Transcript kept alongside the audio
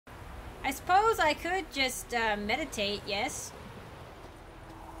I suppose I could just meditate, yes.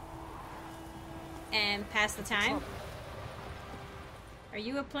 And pass the time. Are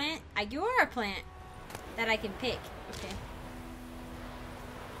you a plant? You are a plant that I can pick. Okay.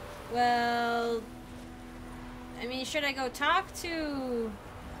 Well, I mean, should I go talk to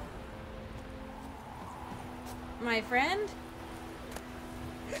my friend?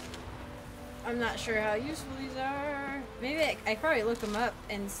 I'm not sure how useful these are. Maybe I probably look them up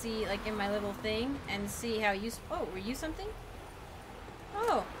and see, like, in my little thing, and see how useful. Oh, were you something?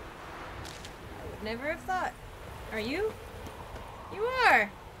 Oh. I would never have thought. Are you? You are!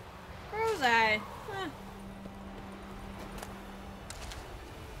 Crow's eye. Huh.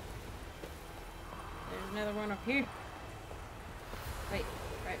 There's another one up here. Wait,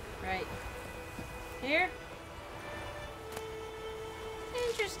 right. Here?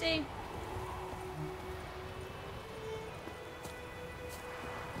 Interesting.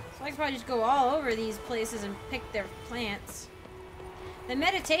 So I could probably just go all over these places and pick their plants. The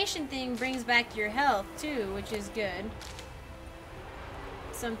meditation thing brings back your health too, which is good.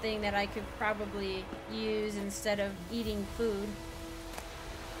 Something that I could probably use instead of eating food.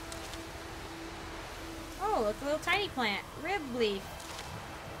 Oh, look, a little tiny plant. Rib leaf.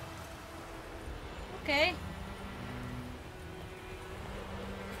 Okay.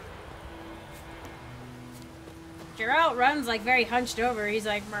 Geralt runs like very hunched over. He's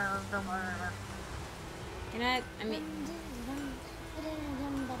like, "Murr, murr, murr." Can I mean...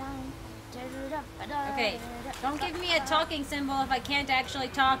 Okay, don't give me a talking symbol if I can't actually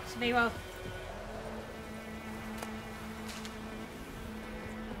talk to me. Well,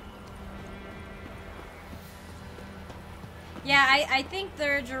 yeah, I think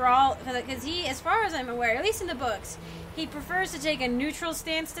they're Geralt, because he, as far as I'm aware, at least in the books, he prefers to take a neutral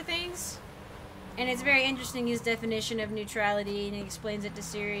stance to things. And it's very interesting, his definition of neutrality, and he explains it to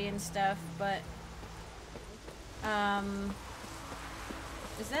Ciri and stuff, but...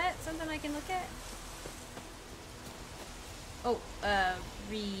 is that something I can look at? Oh,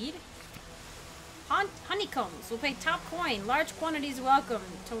 read. Honeycombs will pay top coin. Large quantities welcome.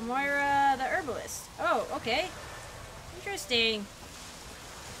 Tomoira the herbalist. Oh, okay. Interesting.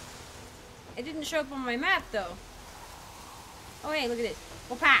 It didn't show up on my map, though. Oh, hey, look at this.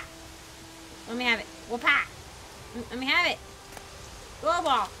 Whoop-ha! Let me have it. Whoop-ha! Let me have it. Blow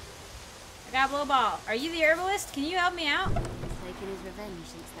ball. I got a blow ball. Are you the herbalist? Can you help me out? He's taken his revenge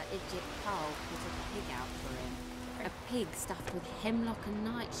since that idiot Carl put a pig out for him. A pig stuffed with hemlock and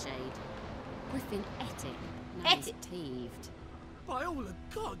nightshade. Griffin ate it. Now he's peeved. By all the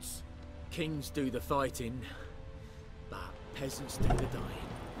gods! Kings do the fighting, but peasants do the dying.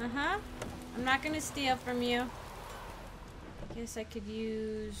 Uh-huh. I'm not gonna steal from you. Guess I could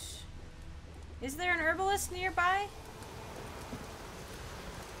use... Is there an herbalist nearby?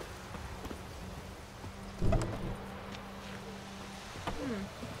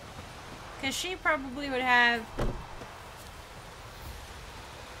 Because she probably would have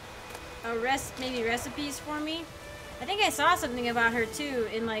maybe recipes for me. I think I saw something about her too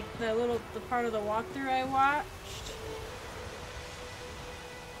in like the part of the walkthrough I watched.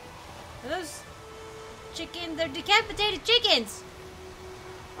 Are those chickens? They're decapitated chickens!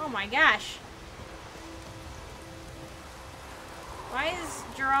 Oh my gosh. Why is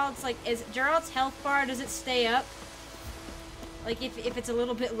Geralt's is Geralt's health bar, does it stay up? Like if it's a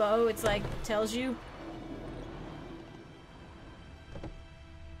little bit low, it's like tells you.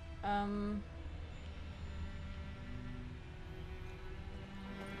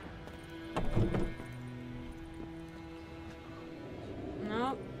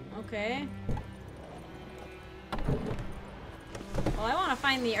 Nope. Okay. Well, I want to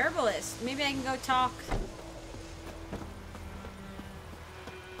find the herbalist. Maybe I can go talk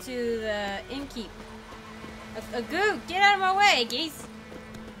to the innkeep. A goot! Get out of my way, geese!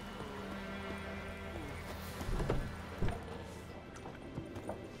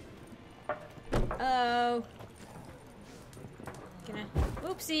 Hello. Can I?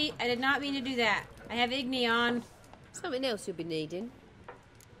 Oopsie! I did not mean to do that. I have Igni on. Something else you'll be needing.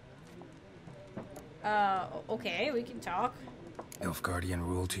 Okay, we can talk. Nilfgaardian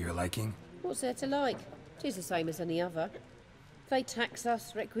rule to your liking? What's there to like? 'Tis the same as any other. They tax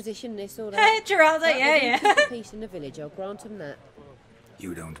us, requisition this or that. Geralda, yeah. Keep the peace in the village, I'll grant them that.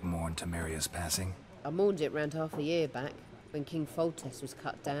 You don't mourn Temeria's passing? I mourned it round half a year back, when King Foltest was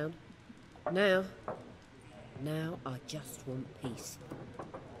cut down. Now I just want peace.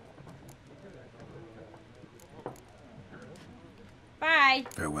 Bye.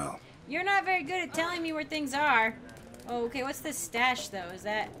 Farewell. You're not very good at telling me where things are. Oh, okay, what's this stash, though? Is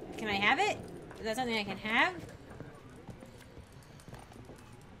that... Can I have it? Is that something I can have?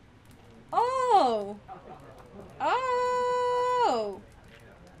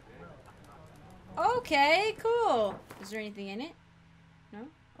 Okay, cool. Is there anything in it? No?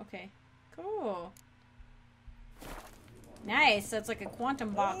 Okay. Cool. Nice. So it's like a quantum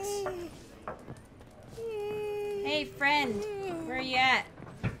box. Hey, friend. Where are you at?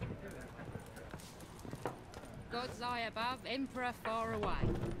 God's eye above, Emperor far away.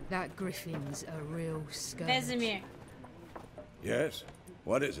 That griffin's a real scourge. Vesemir. Yes?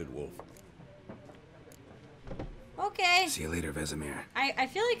 What is it, Wolf? Okay. See you later, Vesemir. I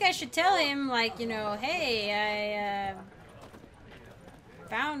feel like I should tell him, like, you know, hey, I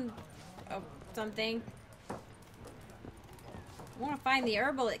found something. I want to find the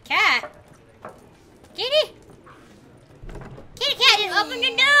herbalist cat. Kitty! Kitty cat, just open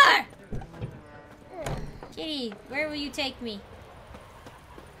the door! Kitty, where will you take me?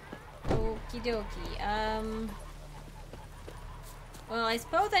 Okie dokie. Well, I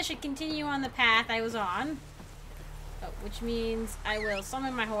suppose I should continue on the path I was on. Oh, which means I will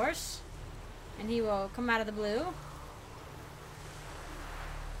summon my horse. And he will come out of the blue.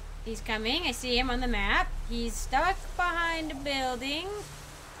 He's coming. I see him on the map. He's stuck behind a building.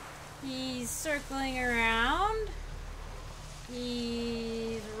 He's circling around.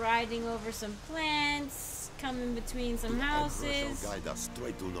 He's riding over some plants, coming between some houses. Guide us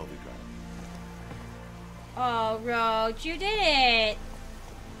straight to Novigrad. Oh, Roach, you did it!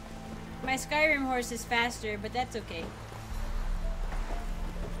 My Skyrim horse is faster, but that's okay.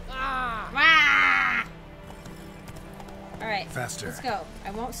 Ah! Alright, Faster. let's go.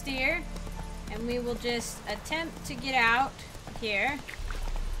 I won't steer, and we will just attempt to get out here.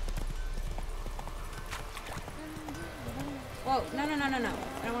 Whoa, no. I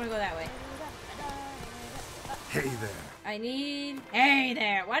don't want to go that way. Hey there. I need... Hey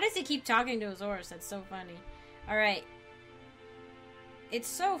there! Why does he keep talking to his horse? That's so funny. Alright. It's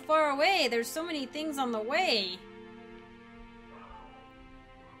so far away. There's so many things on the way.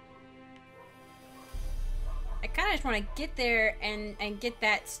 I kind of just want to get there and get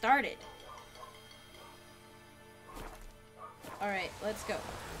that started. Alright, let's go.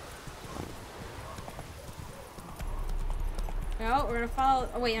 No, we're gonna follow...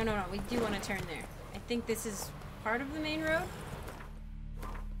 Oh, wait, no. We do want to turn there. I think this is part of the main road?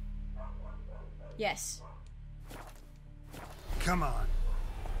 Yes. Come on.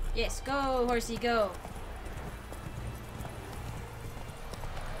 Yes, go, horsey, go.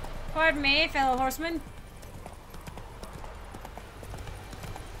 Pardon me, fellow horseman.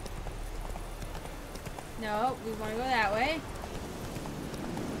 No, we want to go that way.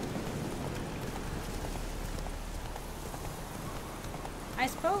 I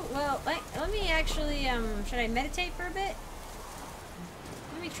suppose, well, let me actually, should I meditate for a bit?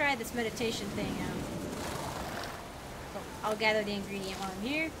 Let me try this meditation thing out. Oh, I'll gather the ingredient while I'm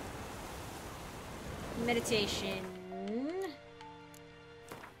here. Meditation.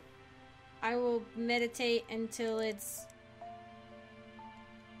 I will meditate until it's...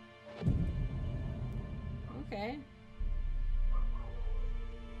 Okay.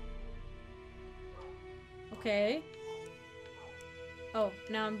 Okay. Oh,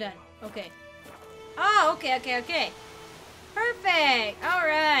 now I'm done. Okay. Oh, okay. Perfect!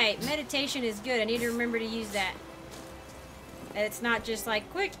 Alright. Meditation is good. I need to remember to use that. And it's not just like,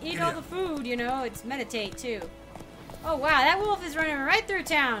 quick, eat all the food, you know. It's meditate, too. Oh, wow. That wolf is running right through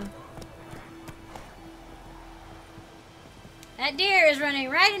town. That deer is running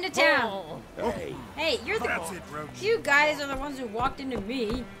right into town. Oh. Hey, you're the... That's it, Roach. You guys are the ones who walked into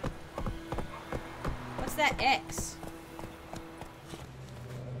me. What's that X?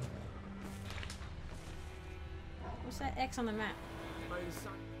 What's that X on the map?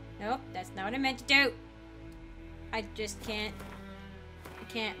 Nope, that's not what I meant to do. I just can't.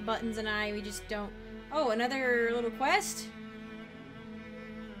 I can't. Buttons and I, we just don't. Oh, another little quest?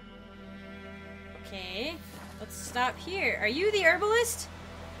 Okay. Let's stop here. Are you the herbalist?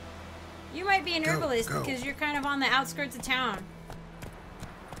 You might be an herbalist because you're kind of on the outskirts of town.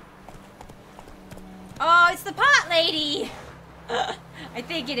 Oh, it's the pot lady! I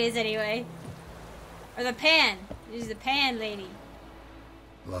think it is anyway. Or the pan. She's the pan lady.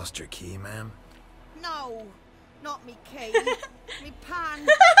 Lost your key, ma'am? No, not me key. Me pan.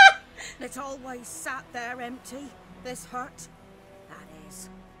 It's always sat there empty, this hut. That is,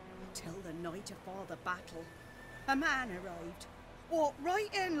 till the night afore the battle. A man arrived, walked right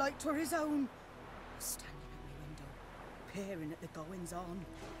in like 'twere his own. Standing at my window, peering at the goings on.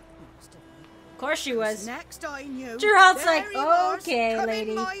 Of course she was. Next I knew, Geralt's there like, he was, okay, coming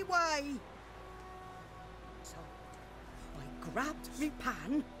lady. my way. So I grabbed me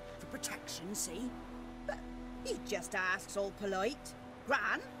pan for protection, see? But he just asks all polite,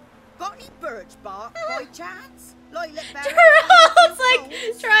 Gran, got any birch bark by chance? Lilac berries? Geralt's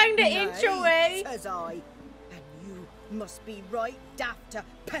like trying to inch Nay, away. says I. And you must be right daft to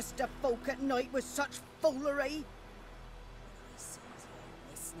pester folk at night with such foolery. I sees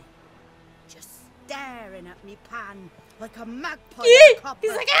you listening, just staring at me pan like a magpie at a copper.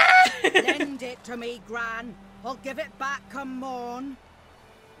 He's like, ah! Lend it to me, Gran. I'll give it back come morn.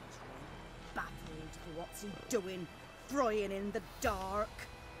 Baffled for what's he doing, frying in the dark.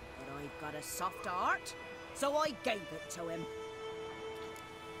 But I've got a soft heart, so I gave it to him.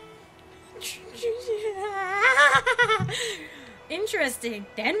 Interesting.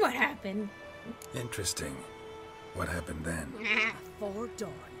 Then what happened? Interesting. What happened then? Before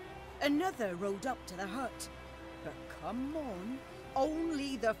dawn, another rode up to the hut. But come on,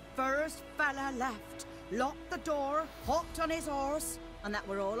 only the first fella left. Locked the door, hopped on his horse, and that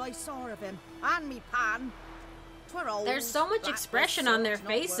were all I saw of him. And me pan. 'Twere old, There's so much black expression with on their salt,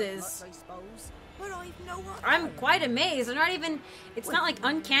 not worth faces. much, I suppose. But I've no other. I'm quite amazed. I'm not even. It's not like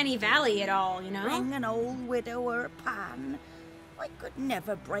Uncanny Valley at all, you know? Ring an old widower pan. I could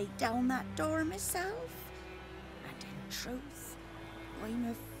never break down that door myself. And in truth, I'm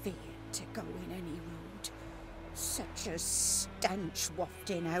afeard to go in any road. Such a stench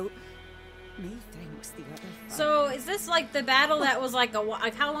wafting out. Methinks the other So is this like the battle that was like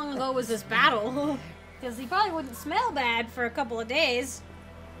like how long ago was this battle? Because he probably wouldn't smell bad for a couple of days.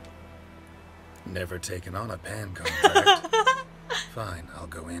 Never taken on a pan contract. Fine, I'll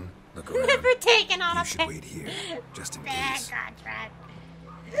go in, look around. Never taken on You a should pen wait here, just in case. contract.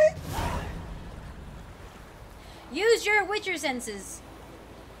 Use your Witcher senses.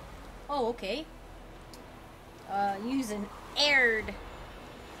 Oh, okay. Use an aired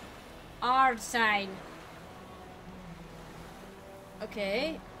R sign.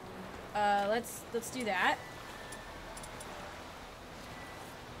 Okay. Let's do that.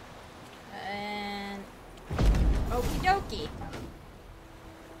 And okie dokie.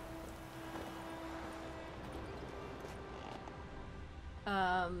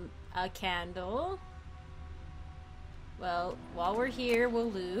 A candle. Well, while we're here,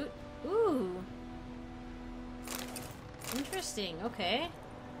 we'll loot. Ooh. Interesting, okay.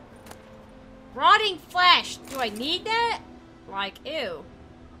 Rotting flesh! Do I need that? Like, ew.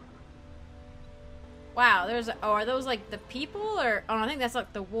 Wow, there's a, oh, are those like the people or oh, I think that's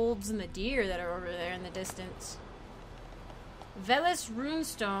like the wolves and the deer that are over there in the distance. Velis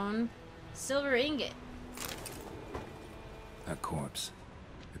runestone, silver ingot. A corpse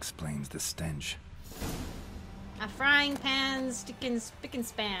explains the stench. A frying pan, spick and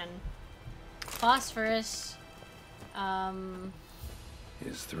span. Phosphorus.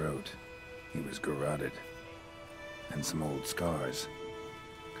 His throat. He was garroted. And some old scars.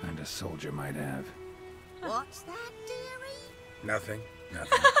 Kind of soldier might have. What's that, dearie? Nothing.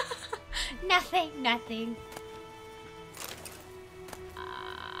 Nothing. Nothing.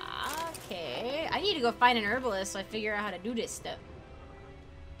 Okay. I need to go find an herbalist so I figure out how to do this stuff.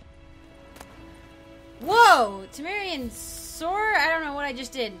 Whoa! Temerian sword? I don't know what I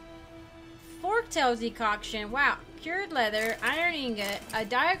just did. Forktail decoction. Wow. Cured leather. Iron ingot. A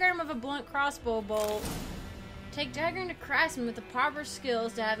diagram of a blunt crossbow bolt. Take diagram to craftsman with the proper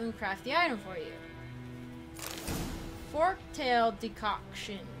skills to have him craft the item for you. Forktail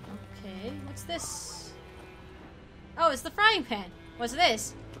decoction. Okay. What's this? Oh, it's the frying pan. What's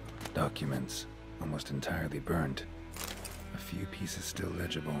this? Documents. Almost entirely burned. A few pieces still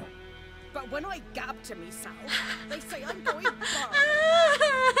legible. But when I gab to myself, they say I'm going burn.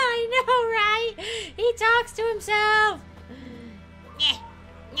 I know, right? He talks to himself.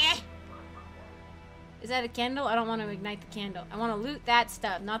 Is that a candle? I don't want to ignite the candle. I want to loot that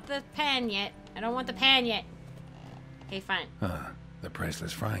stuff, not the pan yet. I don't want the pan yet. Okay, fine. Ah, the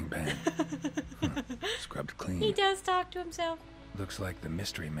priceless frying pan. Scrubbed clean. He does talk to himself. Looks like the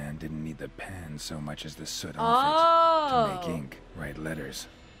mystery man didn't need the pan so much as the soot off it to make ink, write letters.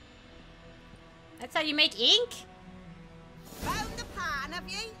 That's how you make ink? Found the pan, have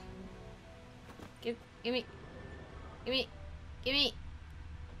you? Give me.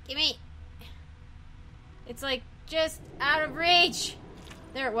 It's like just out of reach.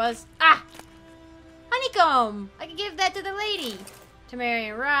 There it was. Ah! Honeycomb! I can give that to the lady.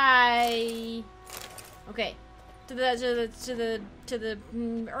 Temerian rye. Okay. To the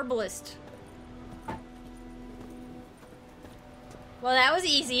herbalist. Well, that was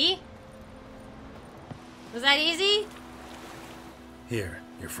easy. Was that easy? Here,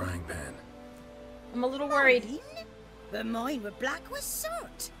 your frying pan. I'm a little worried. Mine? But mine were black with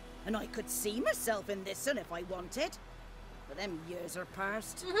soot. And I could see myself in this one if I wanted. But them years are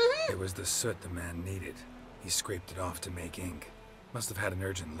past. It was the soot the man needed. He scraped it off to make ink. Must have had an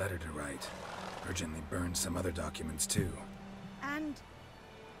urgent letter to write. Urgently burned some other documents too. And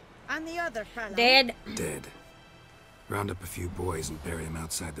the other fellow? Dead. Dead. Round up a few boys and bury him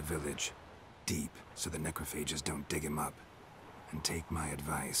outside the village. Deep, so the necrophages don't dig him up. And take my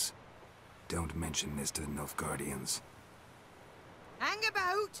advice. Don't mention this to the Nilfgaardians. Hang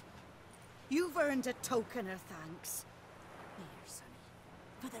about! You've earned a token of thanks. Here, sonny,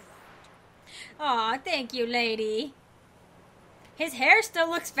 for the road. Aw, thank you, lady. His hair still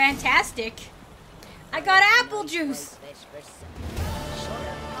looks fantastic. I got apple juice.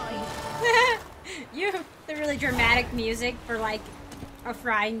 You have the really dramatic music for like a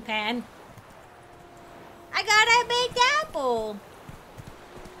frying pan. I got a baked apple.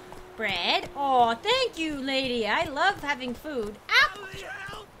 Bread. Oh, thank you, lady. I love having food. Apple.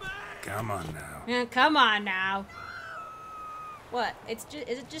 Come on now. Come on now. What? Is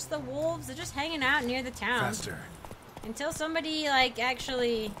it just the wolves? They're just hanging out near the town. Faster. Until somebody like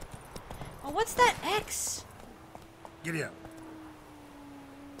actually. Oh, what's that X? Giddy up.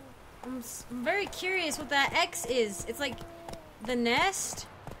 I'm very curious what that X is. It's like the nest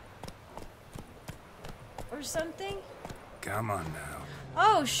or something. Come on now.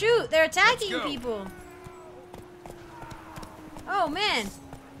 Oh shoot! They're attacking people. Oh man!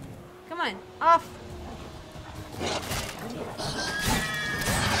 Come on, off.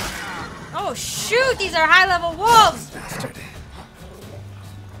 Oh shoot! These are high-level wolves. Bastard.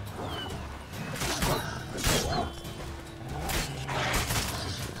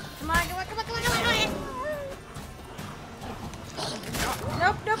 Come on, come on, come on, come on, come on, come on.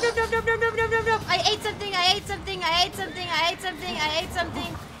 Nope, nope, nope, nope, nope, nope, nope, nope, nope, nope. I ate something, I ate something, I ate something, I ate something, I ate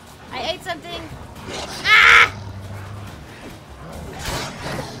something. I ate something. Ah!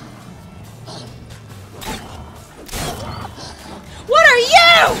 What are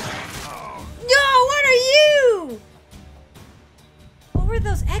you? No, what are you? What were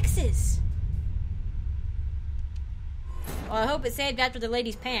those X's? Well, I hope it saved after the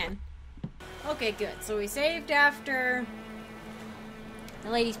lady's pan. Okay, good. So we saved after the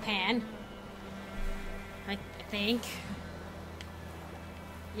lady's pan. I think.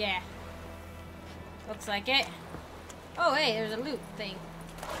 Yeah. Looks like it. Oh, hey, there's a loot thing.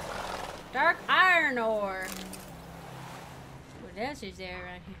 Dark iron ore. What else is there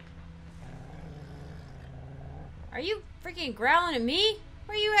around here? Are you freaking growling at me?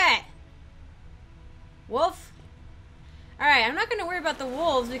 Where you at? Wolf? Alright, I'm not going to worry about the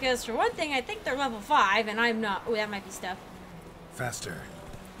wolves because, for one thing, I think they're level 5 and I'm not. Oh, that might be stuff. Faster.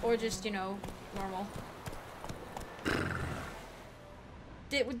 Or just, you know, normal.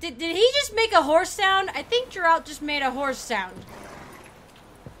 Did he just make a horse sound? I think Geralt just made a horse sound.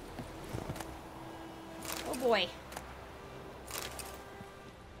 Oh boy.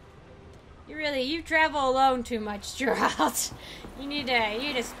 You travel alone too much, Geralt. You need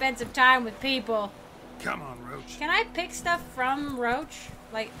to spend some time with people. Come on, Roach. Can I pick stuff from Roach?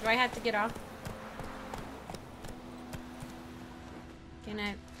 Like, do I have to get off? Can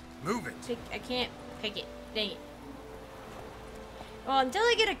I Move it. pick? I can't pick it. Dang it. Well, until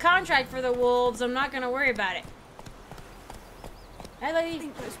I get a contract for the wolves, I'm not gonna worry about it. Hi, lady. I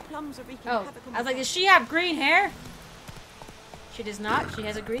think those plums are wreaking Oh, havoc on I was my like, does she have green hair? She does not. She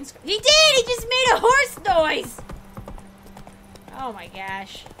has a green scarf. He did! He just made a horse noise! Oh my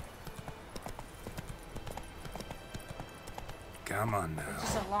gosh. Come on now. Is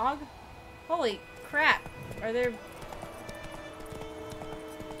this a log? Holy crap. Are there...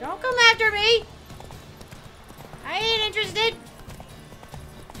 Don't come after me! I ain't interested!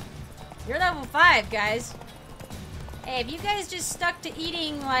 You're level 5, guys. Hey, if you guys just stuck to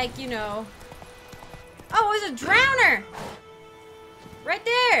eating, like, you know... Oh, it's a drowner! Right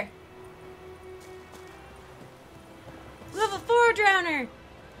there! Level 4 drowner!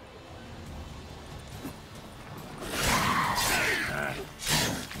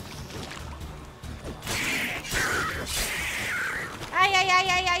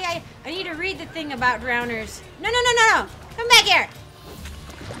 Ay. I need to read the thing about drowners. No. Come back here!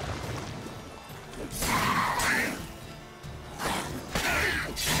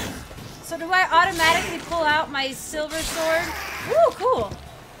 So do I automatically pull out my silver sword? Ooh, cool.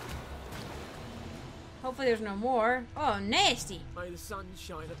 Hopefully there's no more. Oh, nasty. May the sun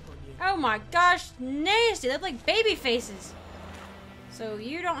shine upon you. Oh my gosh, nasty. They look like baby faces. So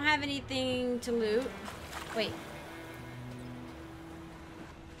you don't have anything to loot. Wait.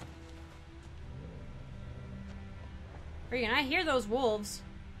 Freaking, I hear those wolves.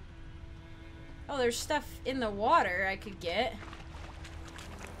 Oh, there's stuff in the water I could get.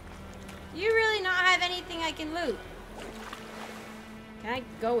 You really not have anything I can loot? Can I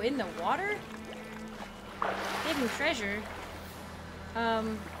go in the water? Hidden treasure.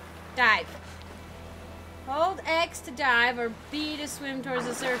 Dive. Hold X to dive or B to swim towards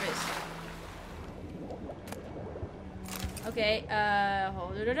the surface. Okay,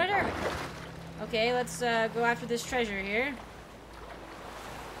 hold it. Okay, let's go after this treasure here.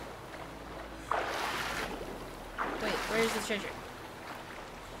 Wait, where's the treasure?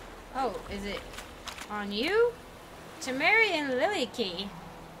 Oh, is it on you? Temerian Lily Key.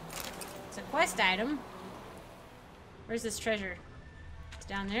 It's a quest item. Where's this treasure? It's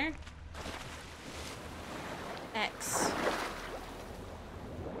down there. X.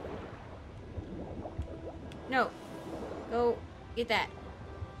 No. Go get that.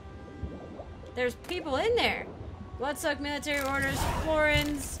 There's people in there. Bloodsuck military orders,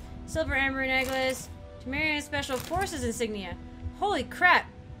 florins, silver amber necklace, Temerian special forces insignia. Holy crap.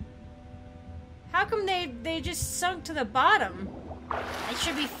 How come they just sunk to the bottom? They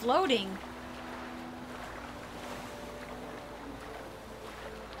should be floating.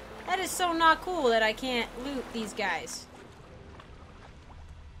 That is so not cool that I can't loot these guys.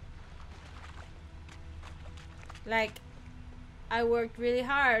 Like, I worked really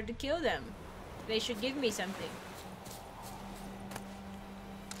hard to kill them. They should give me something.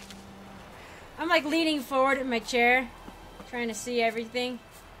 I'm like leaning forward in my chair, trying to see everything.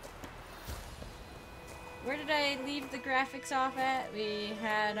 Where did I leave the graphics off at? We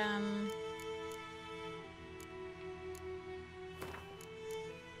had,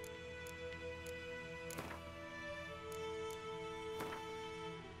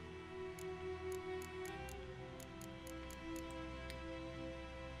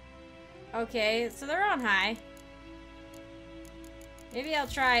 okay, so they're on high. Maybe I'll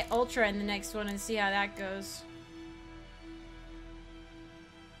try Ultra in the next one and see how that goes.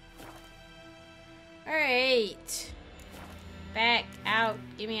 Alright. Back, out,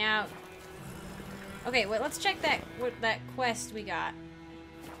 get me out. Okay, wait, let's check that quest we got.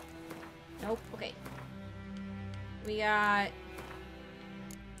 Nope, okay. We got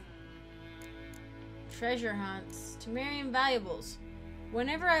treasure hunts, Temerian valuables.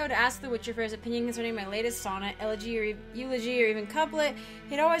 Whenever I would ask the Witcher for his opinion concerning my latest sonnet, elegy, or eulogy, or even couplet,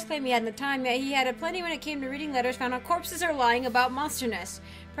 he'd always claim he hadn't the time, yet he had a plenty when it came to reading letters found on corpses or lying about monster nests.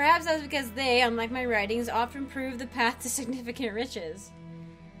 Perhaps that was because they, unlike my writings, often prove the path to significant riches.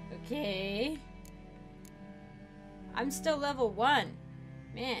 Okay. I'm still level 1.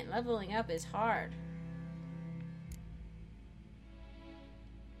 Man, leveling up is hard.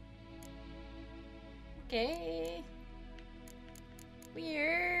 Okay.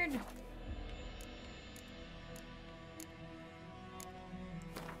 Weird.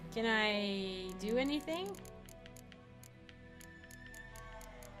 Can I do anything?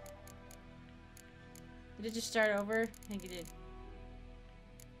 Did it just start over? I think it did.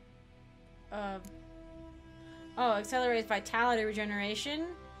 Oh, accelerates vitality regeneration.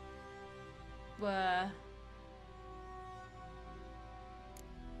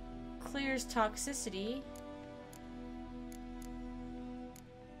 Clears toxicity.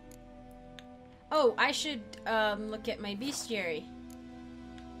 Oh, I should look at my bestiary.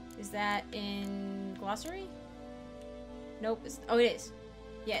 Is that in glossary? Nope. Oh, it is.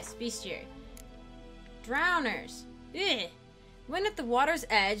 Yes, bestiary. Drowners. Ugh. When at the water's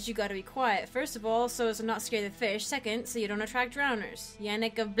edge, you gotta be quiet. First of all, so as to not scare the fish. Second, so you don't attract drowners.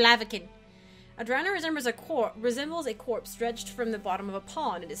 Yannick of Blaviken. A drowner resembles a corpse dredged from the bottom of a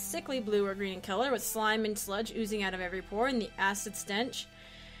pond. It is sickly blue or green in color, with slime and sludge oozing out of every pore, and the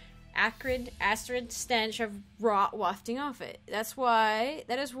acrid stench of rot wafting off it. That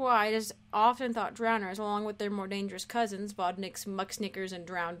is why it is often thought drowners, along with their more dangerous cousins, bodniks, mucksnickers, and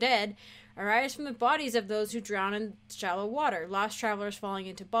drowned dead, arise from the bodies of those who drown in shallow water, lost travelers falling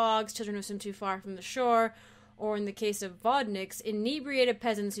into bogs, children who swim too far from the shore, or in the case of vodniks, inebriated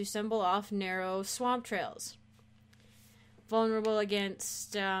peasants who stumble off narrow swamp trails. Vulnerable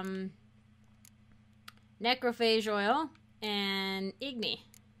against necrophage oil and igni.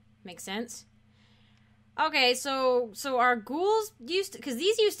 Makes sense. Okay, so our ghouls used to, because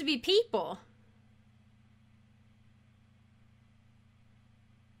these used to be people.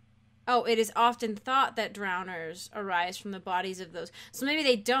 Oh, it is often thought that drowners arise from the bodies of those. So maybe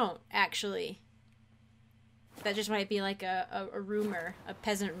they don't, actually. That just might be like a rumor, a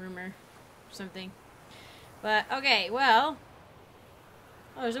peasant rumor or something. But, okay, well.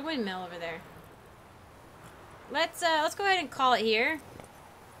 Oh, there's a windmill over there. Let's go ahead and call it here.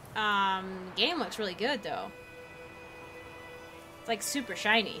 Game looks really good, though. It's like super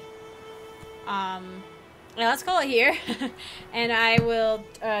shiny. Yeah, let's call it here. And I will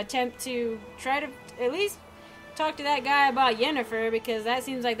attempt to try to at least talk to that guy about Yennefer, because that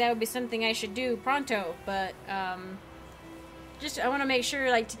seems like that would be something I should do pronto. But I want to make sure,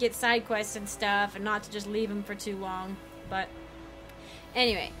 like, to get side quests and stuff, and not to just leave them for too long. But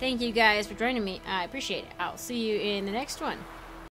anyway, thank you guys for joining me. I appreciate it. I'll see you in the next one.